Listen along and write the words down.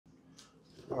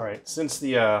Alright, since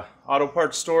the auto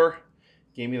parts store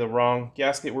gave me the wrong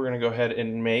gasket, we're going to go ahead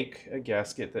and make a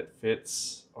gasket that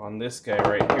fits on this guy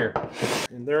right here.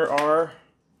 And there are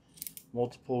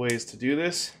multiple ways to do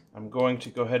this. I'm going to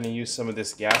go ahead and use some of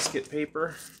this gasket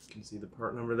paper. You can see the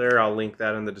part number there. I'll link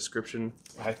that in the description.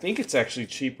 I think it's actually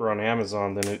cheaper on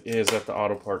Amazon than it is at the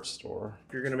auto parts store.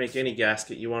 If you're going to make any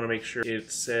gasket, you want to make sure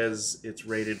it says it's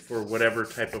rated for whatever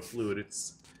type of fluid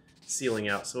it's sealing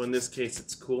out. So in this case,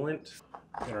 it's coolant.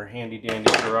 Got our handy dandy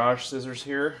garage scissors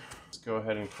here. Let's go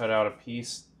ahead and cut out a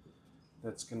piece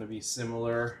that's going to be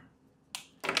similar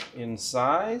in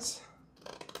size.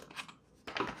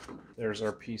 There's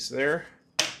our piece there.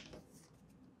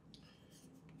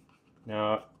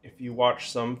 Now, if you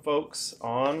watch some folks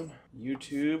on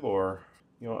YouTube or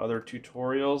other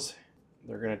tutorials,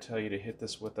 they're going to tell you to hit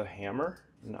this with a hammer,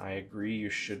 and I agree you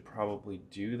should probably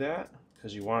do that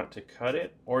because you want it to cut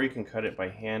it, or you can cut it by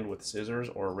hand with scissors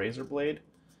or a razor blade.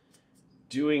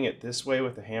 Doing it this way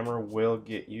with a hammer will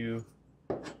get you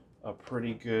a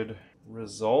pretty good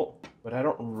result, but I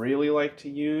don't really like to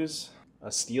use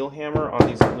a steel hammer on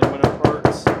these aluminum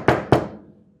parts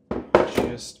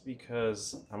just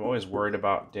because I'm always worried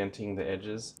about denting the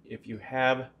edges. If you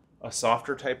have a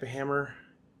softer type of hammer,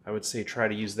 I would say try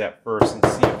to use that first and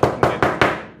see if you can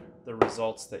get the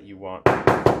results that you want.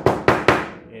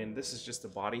 And this is just a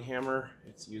body hammer.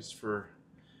 It's used for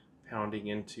pounding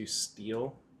into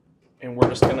steel. And we're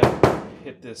just gonna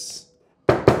hit this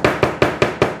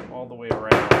all the way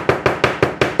around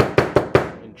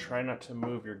and try not to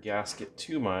move your gasket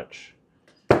too much.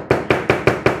 And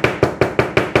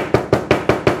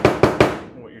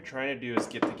what you're trying to do is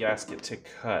get the gasket to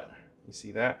cut. You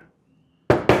see that?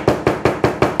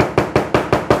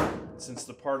 Since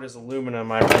the part is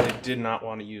aluminum, I really did not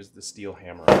want to use the steel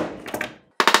hammer.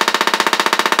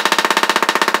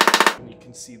 And you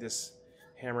can see this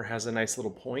hammer has a nice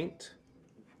little point,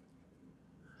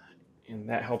 and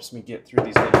that helps me get through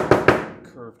these little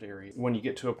curved areas. When you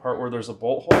get to a part where there's a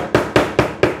bolt hole, you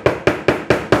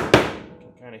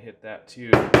can kind of hit that too.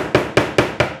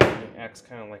 And it acts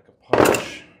kind of like a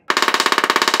punch.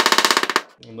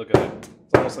 And look at it.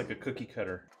 It's almost like a cookie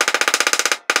cutter.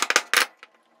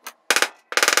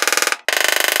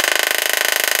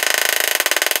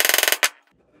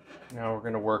 Now we're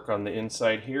going to work on the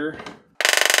inside here.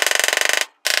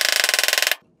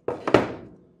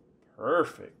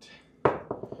 Perfect.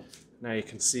 Now you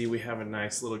can see we have a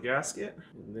nice little gasket.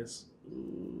 And this,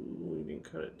 we didn't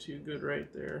cut it too good right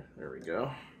there. There we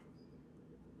go.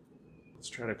 Let's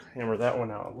try to hammer that one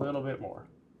out a little bit more.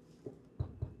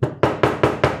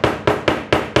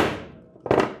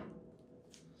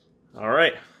 All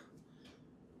right,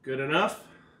 good enough.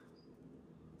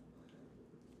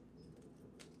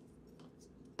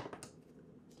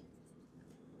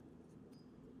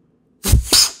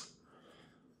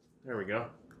 There we go.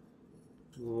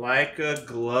 Like a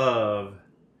glove.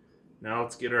 Now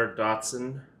let's get our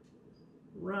Datsun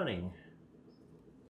running.